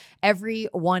Every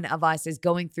one of us is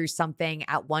going through something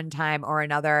at one time or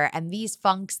another. And these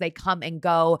funks, they come and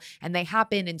go and they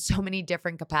happen in so many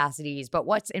different capacities. But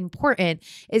what's important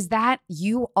is that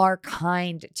you are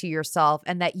kind to yourself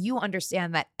and that you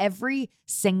understand that every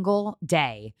single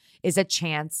day is a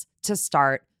chance to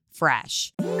start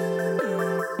fresh.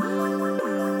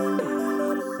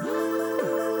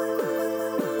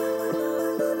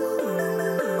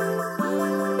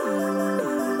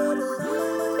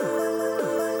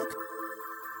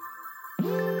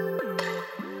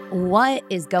 What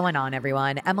is going on,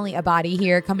 everyone? Emily Abadi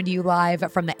here, coming to you live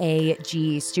from the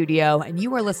AG studio, and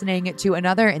you are listening to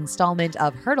another installment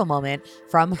of Hurdle Moment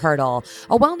from Hurdle,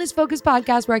 a wellness-focused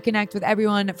podcast where I connect with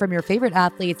everyone from your favorite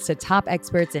athletes to top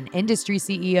experts and industry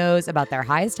CEOs about their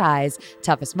highest highs,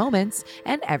 toughest moments,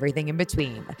 and everything in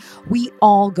between. We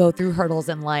all go through hurdles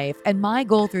in life, and my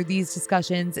goal through these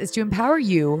discussions is to empower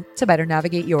you to better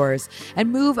navigate yours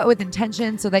and move with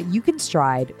intention so that you can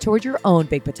stride toward your own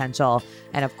big potential.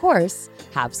 And of course,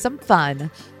 have some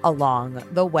fun along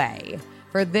the way.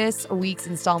 For this week's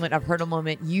installment of Hurdle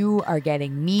Moment, you are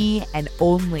getting me and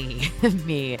only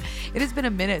me. It has been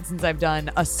a minute since I've done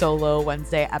a solo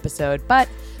Wednesday episode, but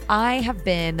I have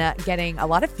been getting a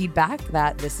lot of feedback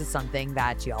that this is something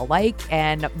that y'all like,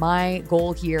 and my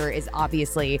goal here is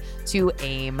obviously to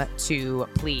aim to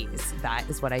please. That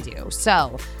is what I do.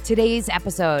 So today's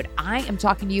episode, I am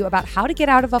talking to you about how to get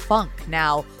out of a funk.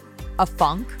 Now, a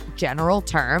funk, general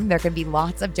term, there can be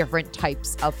lots of different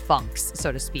types of funks,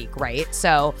 so to speak, right?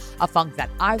 So a funk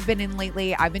that I've been in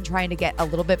lately, I've been trying to get a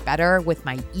little bit better with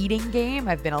my eating game.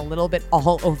 I've been a little bit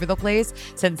all over the place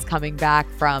since coming back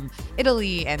from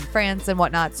Italy and France and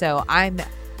whatnot. So I'm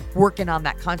working on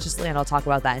that consciously, and I'll talk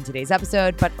about that in today's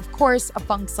episode. But of course, a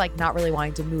funk's like not really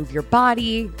wanting to move your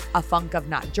body, a funk of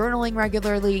not journaling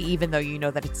regularly, even though you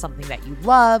know that it's something that you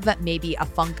love, maybe a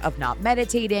funk of not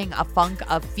meditating, a funk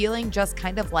of feeling just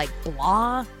kind of like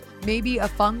blah, maybe a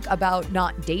funk about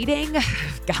not dating.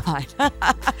 God,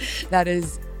 that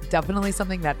is definitely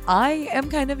something that I am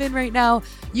kind of in right now.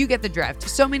 You get the drift.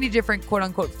 So many different quote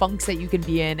unquote funks that you can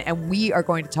be in. And we are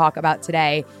going to talk about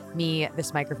today, me,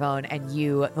 this microphone, and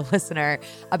you, the listener,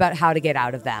 about how to get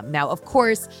out of them. Now, of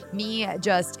course, me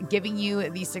just giving you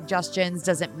these suggestions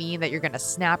doesn't mean that you're going to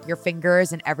snap your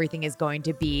fingers and everything is going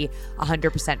to be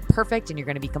 100% perfect and you're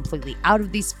going to be completely out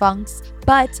of these funks.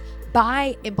 But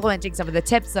by implementing some of the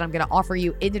tips that I'm going to offer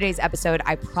you in today's episode,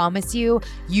 I promise you,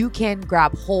 you can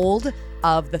grab hold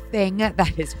of the thing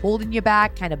that is holding you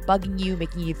back, kind of bugging you,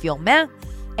 making you feel meh,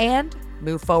 and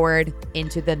move forward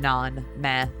into the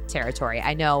non-meh territory.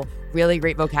 I know, really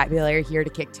great vocabulary here to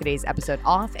kick today's episode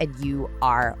off, and you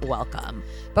are welcome.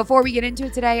 Before we get into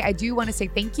it today, I do want to say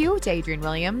thank you to Adrian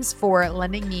Williams for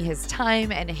lending me his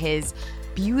time and his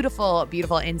beautiful,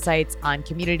 beautiful insights on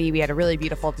community. We had a really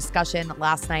beautiful discussion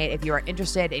last night. If you are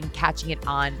interested in catching it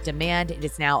on demand, it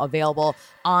is now available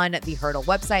on the Hurdle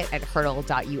website at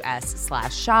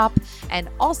hurdle.us/shop. And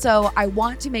also, I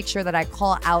want to make sure that I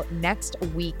call out next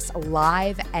week's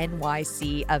live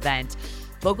NYC event.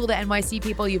 Local to NYC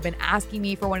people, you've been asking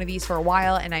me for one of these for a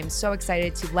while, and I'm so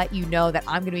excited to let you know that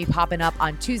I'm going to be popping up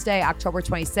on Tuesday, October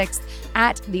 26th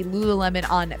at the Lululemon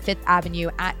on 5th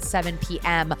Avenue at 7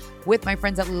 p.m. with my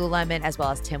friends at Lululemon, as well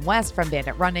as Tim West from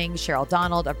Bandit Running, Cheryl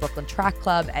Donald of Brooklyn Track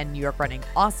Club and New York Running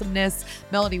Awesomeness,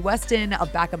 Melody Weston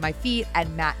of Back of My Feet,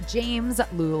 and Matt James,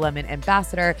 Lululemon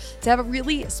ambassador, to have a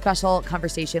really special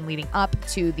conversation leading up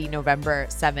to the November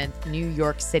 7th New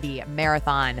York City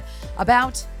Marathon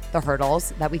about the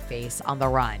hurdles that we face on the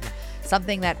run.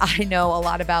 Something that I know a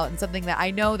lot about and something that I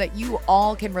know that you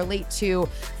all can relate to,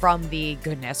 from the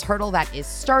goodness hurdle that is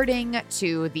starting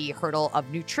to the hurdle of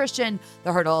nutrition,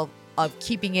 the hurdle of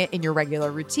keeping it in your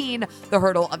regular routine, the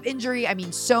hurdle of injury. I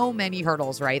mean, so many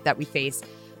hurdles, right, that we face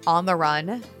on the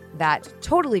run that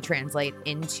totally translate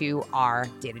into our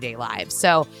day-to-day lives.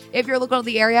 So if you're local to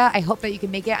the area, I hope that you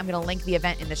can make it. I'm going to link the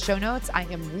event in the show notes. I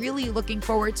am really looking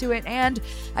forward to it. And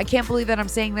I can't believe that I'm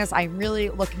saying this. I'm really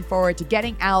looking forward to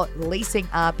getting out, lacing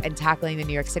up, and tackling the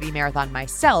New York City Marathon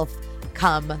myself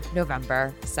come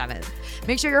November 7th.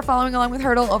 Make sure you're following along with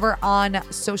Hurdle over on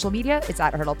social media. It's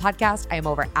at Hurdle Podcast. I am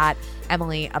over at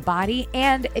Emily Abadi.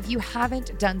 And if you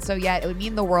haven't done so yet, it would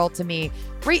mean the world to me.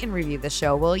 Rate and review the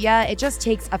show, will ya? It just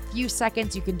takes a few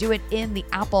seconds. You can do it in the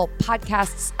Apple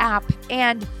Podcasts app.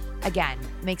 And again,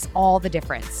 makes all the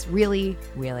difference. Really,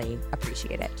 really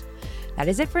appreciate it. That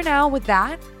is it for now. With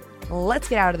that, let's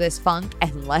get out of this funk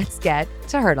and let's get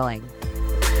to hurdling.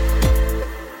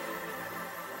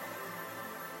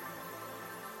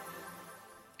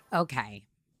 Okay,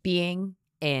 being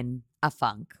in a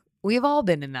funk. We've all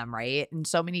been in them, right? In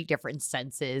so many different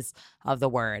senses of the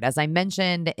word. As I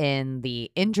mentioned in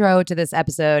the intro to this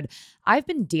episode, I've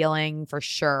been dealing for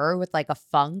sure with like a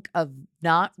funk of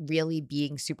not really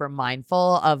being super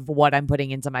mindful of what I'm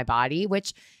putting into my body,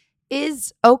 which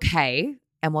is okay.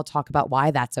 And we'll talk about why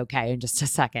that's okay in just a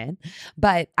second.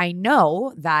 But I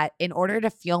know that in order to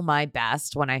feel my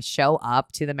best when I show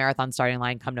up to the marathon starting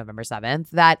line come November 7th,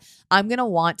 that I'm going to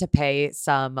want to pay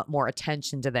some more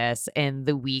attention to this in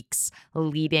the weeks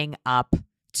leading up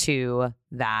to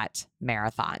that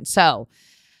marathon. So,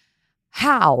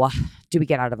 how do we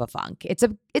get out of a funk? It's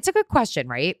a good question,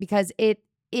 right? Because it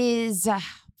is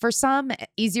for some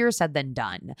easier said than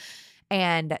done.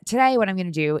 And today, what I'm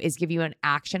going to do is give you an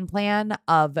action plan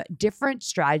of different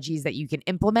strategies that you can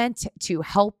implement to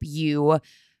help you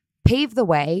pave the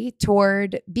way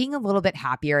toward being a little bit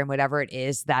happier in whatever it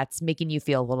is that's making you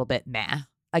feel a little bit meh.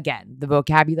 Again, the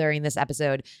vocabulary in this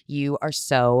episode, you are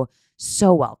so,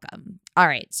 so welcome. All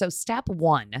right. So, step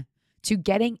one to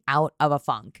getting out of a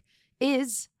funk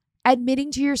is admitting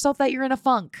to yourself that you're in a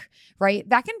funk, right?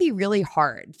 That can be really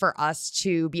hard for us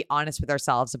to be honest with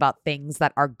ourselves about things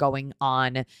that are going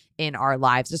on in our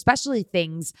lives, especially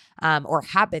things or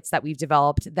habits that we've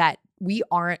developed that we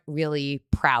aren't really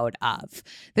proud of.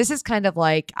 This is kind of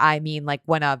like, like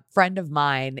when a friend of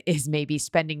mine is maybe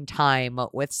spending time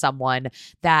with someone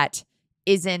that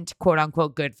isn't quote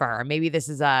unquote good for her. Maybe this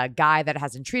is a guy that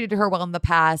hasn't treated her well in the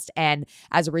past. And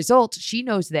as a result, she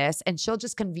knows this and she'll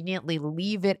just conveniently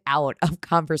leave it out of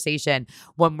conversation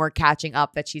when we're catching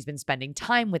up that she's been spending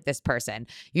time with this person.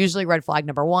 Usually red flag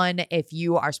number one, if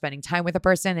you are spending time with a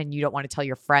person and you don't want to tell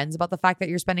your friends about the fact that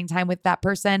you're spending time with that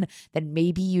person, then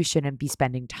maybe you shouldn't be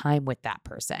spending time with that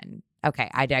person.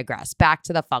 Okay, I digress. Back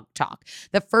to the funk talk.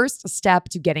 The first step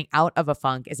to getting out of a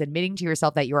funk is admitting to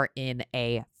yourself that you are in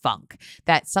a funk,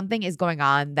 that something is going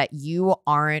on that you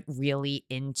aren't really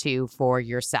into for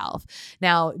yourself.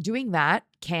 Now, doing that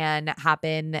can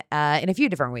happen in a few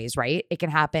different ways, right? It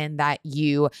can happen that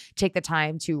you take the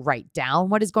time to write down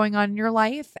what is going on in your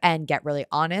life and get really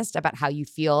honest about how you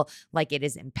feel like it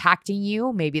is impacting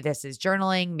you. Maybe this is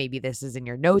journaling, maybe this is in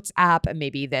your notes app, and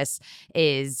maybe this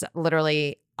is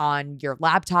literally on your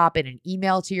laptop in an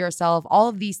email to yourself. All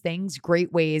of these things,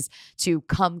 great ways to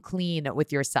come clean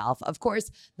with yourself. Of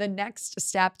course, the next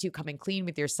step to coming clean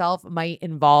with yourself might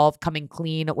involve coming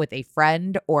clean with a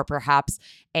friend or perhaps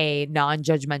a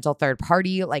non-judgmental third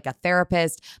party like a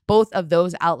therapist. Both of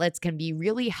those outlets can be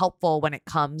really helpful when it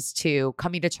comes to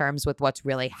coming to terms with what's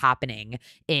really happening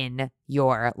in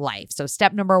your life. So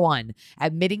step number one,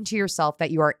 admitting to yourself that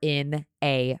you are in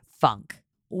a funk.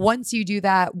 Once you do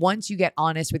that, once you get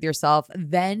honest with yourself,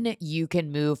 then you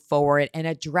can move forward and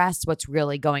address what's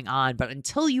really going on. But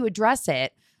until you address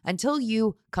it, until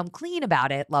you come clean about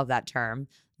it, love that term,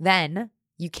 then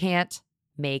you can't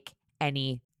make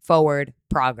any forward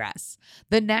progress.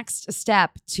 The next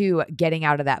step to getting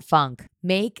out of that funk,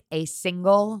 make a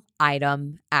single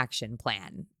item action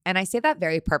plan. And I say that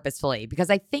very purposefully because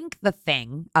I think the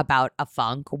thing about a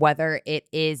funk, whether it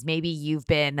is maybe you've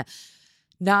been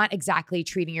not exactly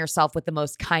treating yourself with the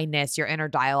most kindness, your inner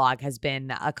dialogue has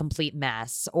been a complete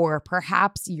mess, or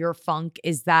perhaps your funk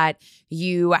is that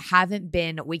you haven't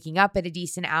been waking up at a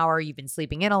decent hour, you've been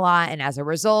sleeping in a lot, and as a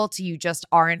result, you just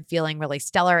aren't feeling really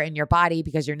stellar in your body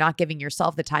because you're not giving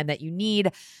yourself the time that you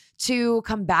need to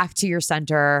come back to your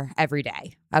center every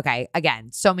day. Okay.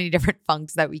 Again, so many different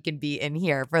funks that we can be in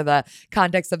here for the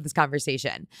context of this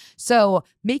conversation. So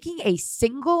making a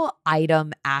single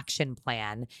item action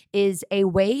plan is a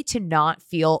way to not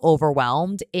feel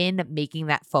overwhelmed in making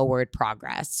that forward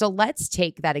progress. So let's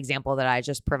take that example that I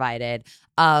just provided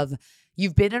of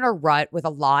you've been in a rut with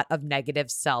a lot of negative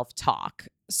self-talk.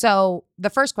 So the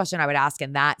first question I would ask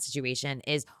in that situation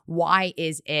is, why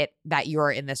is it that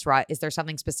you're in this rut? Is there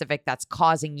something specific that's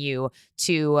causing you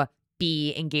to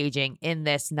be engaging in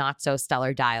this not so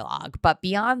stellar dialogue? But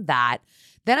beyond that,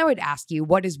 then I would ask you,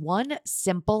 what is one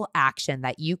simple action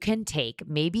that you can take,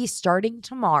 maybe starting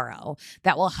tomorrow,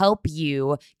 that will help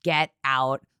you get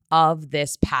out of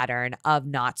this pattern of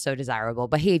not so desirable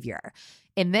behavior?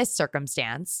 In this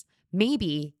circumstance,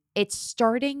 maybe it's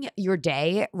starting your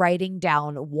day writing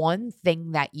down one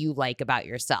thing that you like about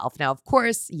yourself. Now, of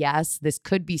course, yes, this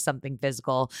could be something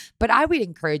physical, but I would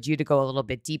encourage you to go a little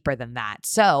bit deeper than that.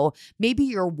 So maybe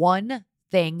your one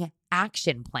thing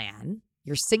action plan,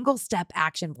 your single step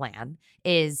action plan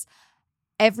is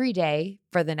every day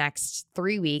for the next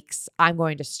 3 weeks, I'm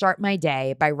going to start my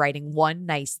day by writing one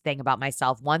nice thing about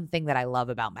myself, one thing that I love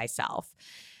about myself.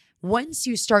 Once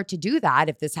you start to do that,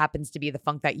 if this happens to be the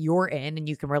funk that you're in and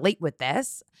you can relate with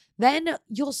this, then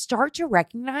you'll start to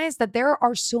recognize that there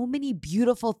are so many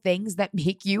beautiful things that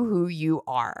make you who you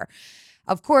are.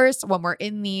 Of course, when we're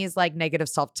in these like negative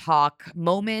self-talk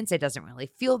moments, it doesn't really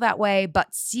feel that way,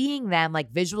 but seeing them,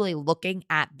 like visually looking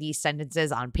at these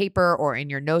sentences on paper or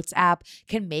in your notes app,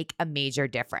 can make a major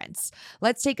difference.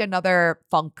 Let's take another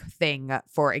funk thing,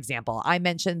 for example. I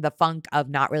mentioned the funk of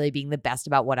not really being the best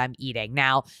about what I'm eating.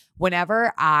 Now,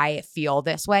 whenever I feel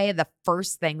this way, the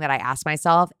first thing that I ask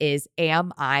myself is,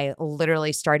 am I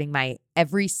literally starting my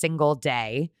every single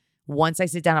day once I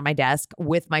sit down at my desk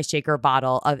with my shaker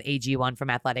bottle of AG1 from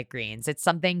Athletic Greens? It's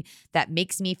something that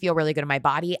makes me feel really good in my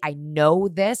body. I know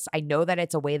this. I know that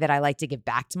it's a way that I like to give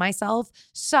back to myself.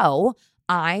 So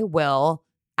I will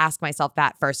ask myself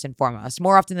that first and foremost.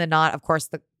 More often than not, of course,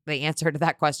 the answer to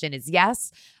that question is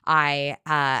yes. I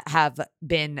have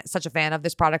been such a fan of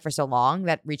this product for so long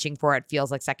that reaching for it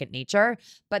feels like second nature.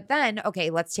 But then, okay,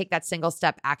 let's take that single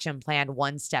step action plan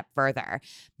one step further.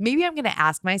 Maybe I'm going to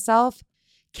ask myself,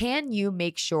 can you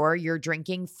make sure you're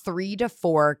drinking 3 to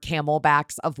 4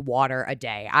 Camelbacks of water a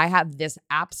day? I have this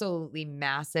absolutely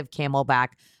massive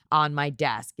Camelback on my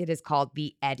desk. It is called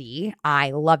the Eddie.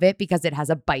 I love it because it has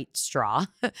a bite straw.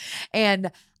 And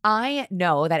I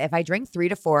know that if I drink 3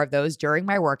 to 4 of those during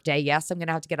my workday, yes, I'm going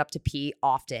to have to get up to pee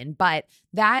often, but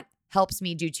that helps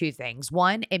me do 2 things.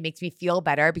 1, it makes me feel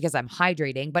better because I'm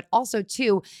hydrating, but also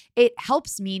 2, it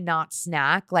helps me not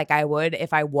snack like I would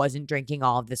if I wasn't drinking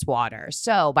all of this water.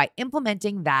 So by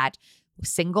implementing that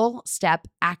single step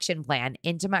action plan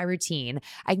into my routine,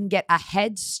 I can get a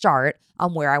head start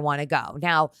on where I want to go.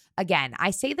 Now, again,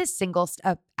 I say this single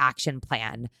step action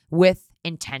plan with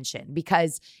intention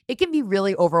because it can be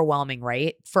really overwhelming,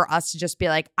 right? For us to just be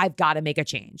like, I've got to make a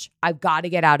change. I've got to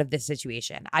get out of this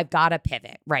situation. I've got to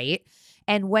pivot, right?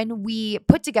 And when we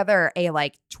put together a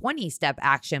like 20-step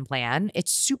action plan,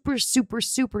 it's super, super,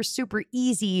 super, super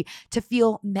easy to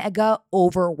feel mega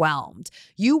overwhelmed.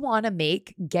 You want to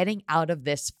make getting out of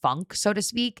this funk, so to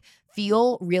speak,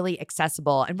 feel really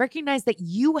accessible and recognize that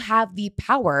you have the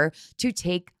power to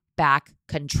take back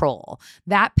control.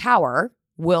 That power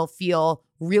will feel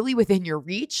really within your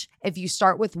reach if you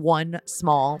start with one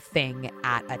small thing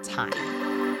at a time.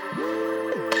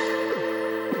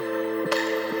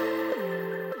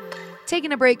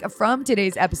 Taking a break from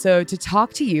today's episode to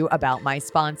talk to you about my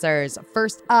sponsors.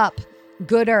 First up,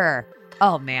 Goodr.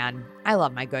 Oh man, I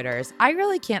love my Goodrs. I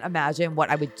really can't imagine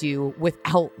what I would do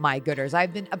without my Goodrs.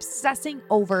 I've been obsessing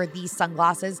over these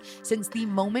sunglasses since the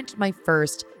moment my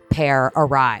first pair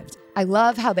arrived. I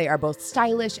love how they are both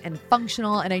stylish and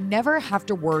functional, and I never have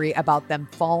to worry about them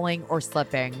falling or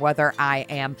slipping, whether I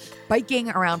am biking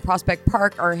around Prospect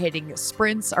Park or hitting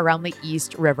sprints around the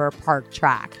East River Park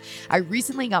track. I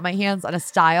recently got my hands on a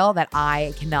style that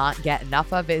I cannot get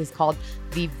enough of. It is called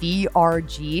the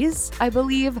VRGs, I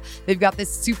believe. They've got this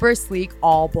super sleek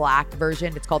all black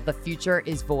version. It's called The Future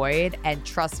is Void. And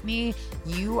trust me,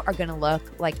 you are going to look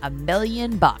like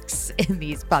 $1,000,000 in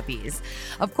these puppies.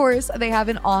 Of course, they have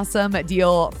an awesome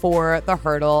deal for the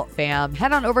Hurdle fam.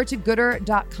 Head on over to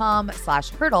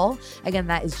goodr.com/hurdle. Again,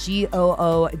 that is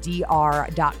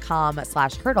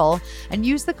GOODR.com/hurdle and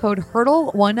use the code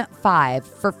HURDLE15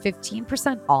 for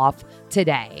 15% off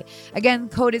today. Again,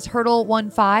 code is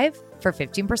HURDLE15 for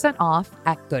 15% off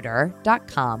at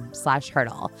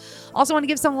goodr.com/hurdle. Also want to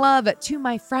give some love to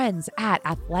my friends at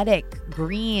Athletic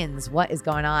Greens. What is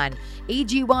going on?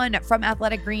 AG1 from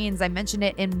Athletic Greens. I mentioned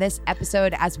it in this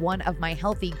episode as one of my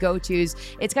healthy go-tos.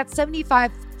 It's got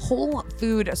 75 whole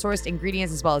food sourced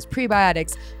ingredients as well as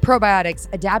prebiotics, probiotics,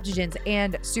 adaptogens,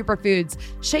 and superfoods.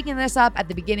 Shaking this up at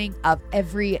the beginning of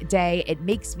every day. It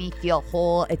makes me feel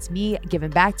whole. It's me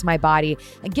giving back to my body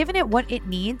and giving it what it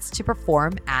needs to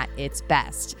perform at its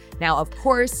best. Now, of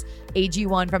course,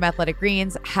 AG1 from Athletic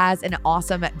Greens has an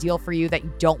awesome deal for you that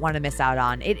you don't want to miss out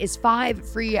on. It is 5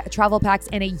 free travel packs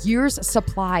and a year's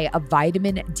supply of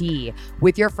vitamin D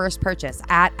with your first purchase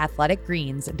at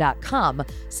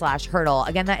athleticgreens.com/hurdle.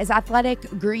 Again, that is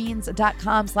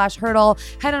athleticgreens.com/hurdle.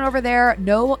 Head on over there.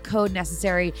 No code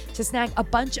necessary to snag a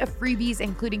bunch of freebies,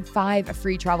 including 5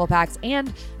 free travel packs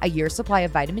and a year's supply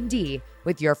of vitamin D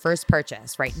with your first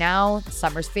purchase. Right now,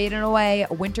 summer's fading away,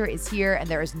 winter is here, and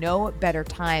there is no better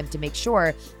time to make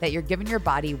sure that you're giving your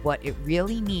body what it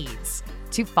really needs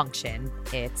to function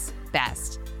its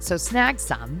best. So snag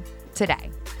some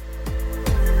today.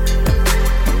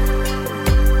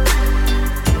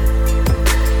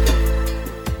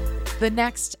 The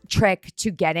next trick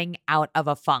to getting out of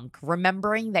a funk,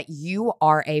 remembering that you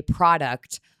are a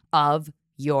product of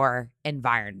your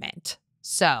environment.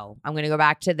 So I'm going to go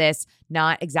back to this,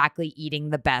 not exactly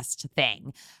eating the best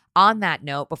thing. On that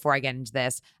note, before I get into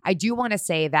this, I do want to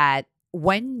say that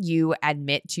when you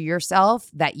admit to yourself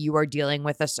that you are dealing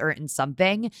with a certain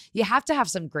something, you have to have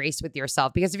some grace with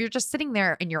yourself, because if you're just sitting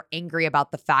there and you're angry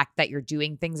about the fact that you're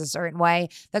doing things a certain way,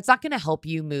 that's not going to help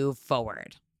you move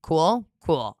forward. Cool?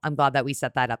 Cool. I'm glad that we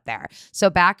set that up there. So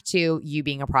back to you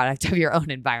being a product of your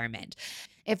own environment.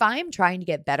 If I'm trying to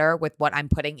get better with what I'm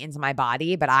putting into my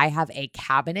body, but I have a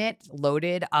cabinet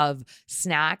loaded of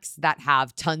snacks that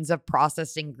have tons of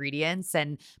processed ingredients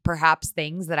and perhaps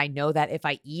things that I know that if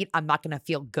I eat, I'm not going to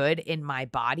feel good in my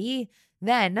body,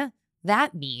 then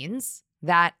that means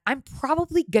that I'm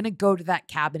probably going to go to that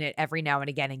cabinet every now and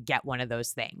again and get one of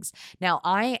those things. Now,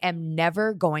 I am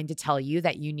never going to tell you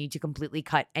that you need to completely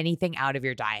cut anything out of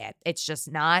your diet. It's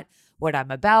just not what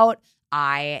I'm about.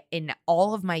 In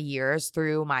all of my years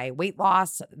through my weight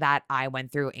loss that I went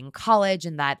through in college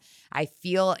and that I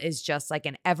feel is just like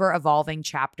an ever evolving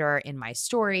chapter in my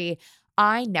story,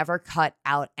 I never cut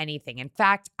out anything. In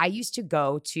fact, I used to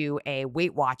go to a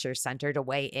Weight Watchers center to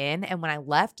weigh in. And when I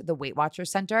left the Weight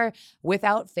Watchers center,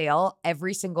 without fail,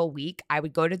 every single week, I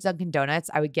would go to Dunkin' Donuts,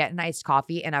 I would get an iced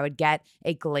coffee, and I would get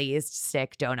a glazed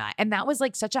stick donut. And that was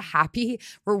like such a happy,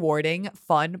 rewarding,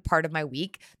 fun part of my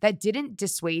week that didn't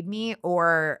dissuade me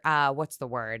or what's the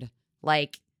word?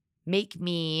 Like make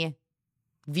me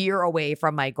veer away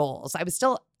from my goals. I was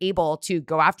still able to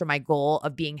go after my goal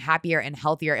of being happier and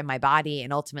healthier in my body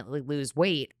and ultimately lose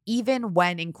weight, even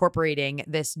when incorporating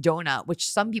this donut, which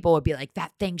some people would be like,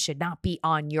 that thing should not be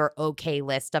on your okay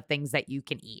list of things that you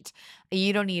can eat.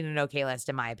 You don't need an okay list,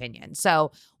 in my opinion.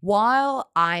 So while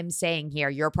I'm saying here,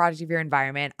 you're a product of your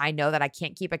environment, I know that I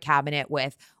can't keep a cabinet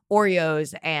with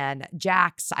Oreos and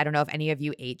Jacks. I don't know if any of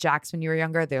you ate Jacks when you were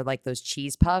younger. They're like those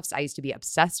cheese puffs. I used to be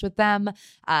obsessed with them.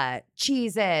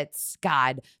 Cheez-Its,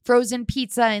 God, frozen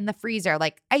pizza in the freezer,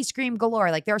 like ice cream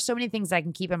galore. Like there are so many things that I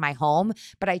can keep in my home,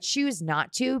 but I choose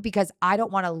not to because I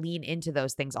don't want to lean into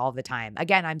those things all the time.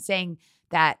 Again, I'm saying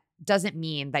that doesn't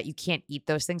mean that you can't eat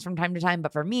those things from time to time,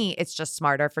 but for me, it's just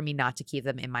smarter for me not to keep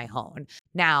them in my home.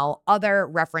 Now, other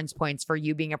reference points for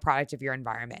you being a product of your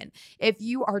environment. If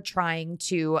you are trying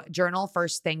to journal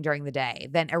first thing during the day,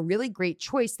 then a really great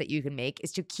choice that you can make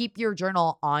is to keep your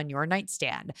journal on your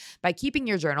nightstand. By keeping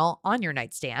your journal on your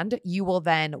nightstand, you will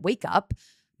then wake up,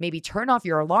 maybe turn off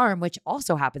your alarm, which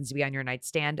also happens to be on your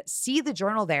nightstand, see the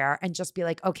journal there and just be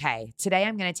like, okay, today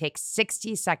I'm going to take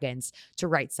 60 seconds to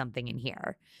write something in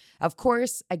here. Of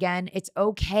course, again, it's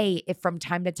okay if from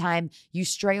time to time you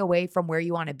stray away from where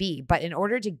you want to be. But in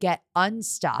order to get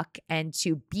unstuck and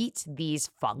to beat these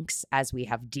funks, as we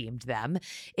have deemed them,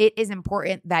 it is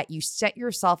important that you set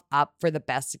yourself up for the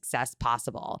best success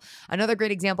possible. Another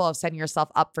great example of setting yourself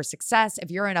up for success,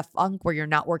 if you're in a funk where you're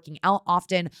not working out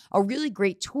often, a really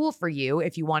great tool for you,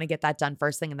 if you want to get that done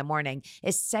first thing in the morning,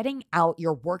 is setting out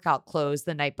your workout clothes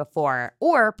the night before,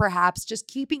 or perhaps just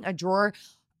keeping a drawer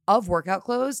of workout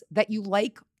clothes that you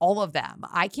like all of them.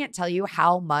 I can't tell you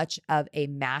how much of a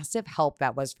massive help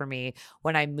that was for me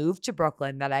when I moved to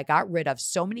Brooklyn, that I got rid of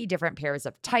so many different pairs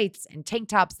of tights and tank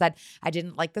tops that I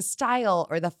didn't like the style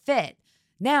or the fit.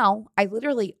 Now I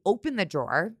literally open the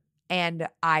drawer and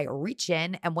I reach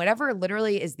in, and whatever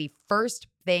literally is the first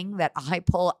thing that I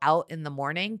pull out in the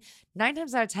morning, 9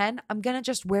 times out of 10, I'm going to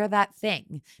just wear that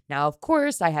thing. Now, of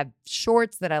course, I have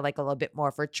shorts that I like a little bit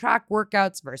more for track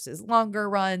workouts versus longer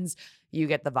runs. You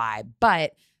get the vibe.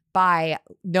 But by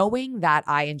knowing that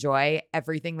I enjoy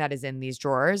everything that is in these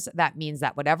drawers, that means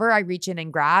that whatever I reach in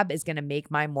and grab is going to make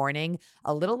my morning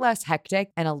a little less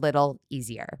hectic and a little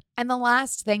easier. And the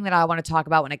last thing that I want to talk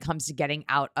about when it comes to getting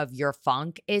out of your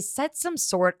funk is set some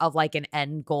sort of like an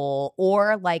end goal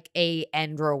or like a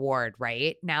end reward,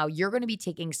 right? Now, you're going to be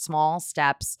taking small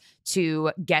steps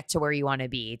to get to where you want to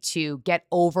be, to get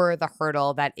over the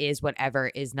hurdle that is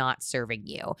whatever is not serving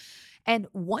you. And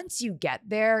once you get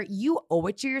there, you owe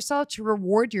it to yourself to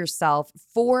reward yourself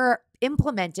for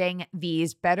implementing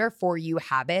these better for you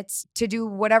habits to do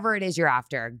whatever it is you're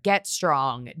after. Get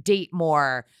strong, date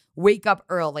more, wake up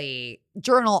early,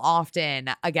 journal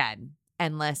often. Again,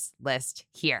 endless list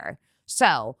here.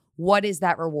 So, what is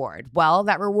that reward? Well,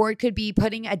 that reward could be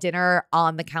putting a dinner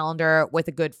on the calendar with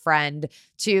a good friend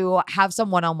to have some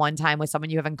one-on-one time with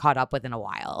someone you haven't caught up with in a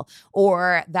while.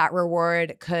 Or that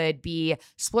reward could be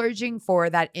splurging for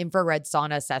that infrared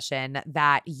sauna session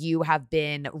that you have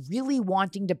been really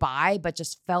wanting to buy, but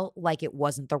just felt like it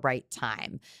wasn't the right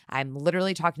time. I'm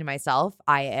literally talking to myself.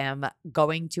 I am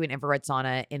going to an infrared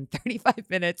sauna in 35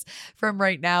 minutes from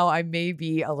right now. I may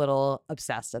be a little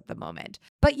obsessed at the moment.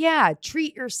 But yeah,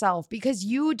 treat yourself because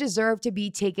you deserve to be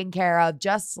taken care of,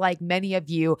 just like many of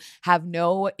you have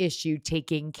no issue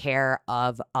taking care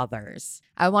of others.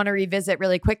 I want to revisit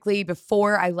really quickly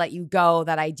before I let you go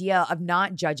that idea of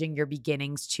not judging your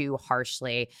beginnings too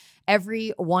harshly. Every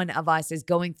one of us is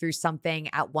going through something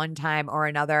at one time or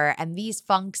another, and these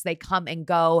funks, they come and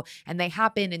go, and they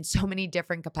happen in so many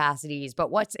different capacities. But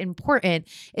what's important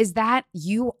is that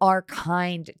you are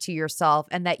kind to yourself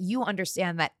and that you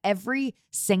understand that every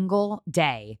single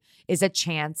day is a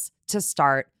chance to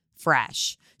start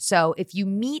fresh. So if you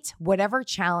meet whatever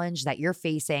challenge that you're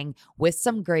facing with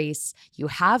some grace, you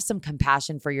have some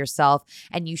compassion for yourself,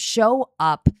 and you show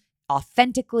up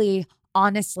authentically,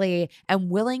 honestly,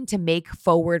 and willing to make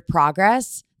forward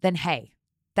progress, then hey,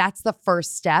 that's the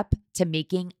first step to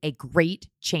making a great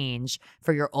change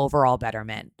for your overall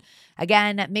betterment.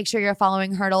 Again, make sure you're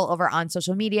following Hurdle over on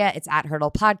social media. It's at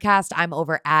Hurdle Podcast. I'm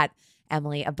over at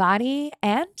Emily Abadi,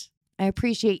 and I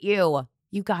appreciate you.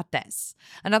 You got this.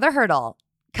 Another hurdle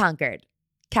conquered.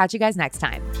 Catch you guys next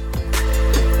time.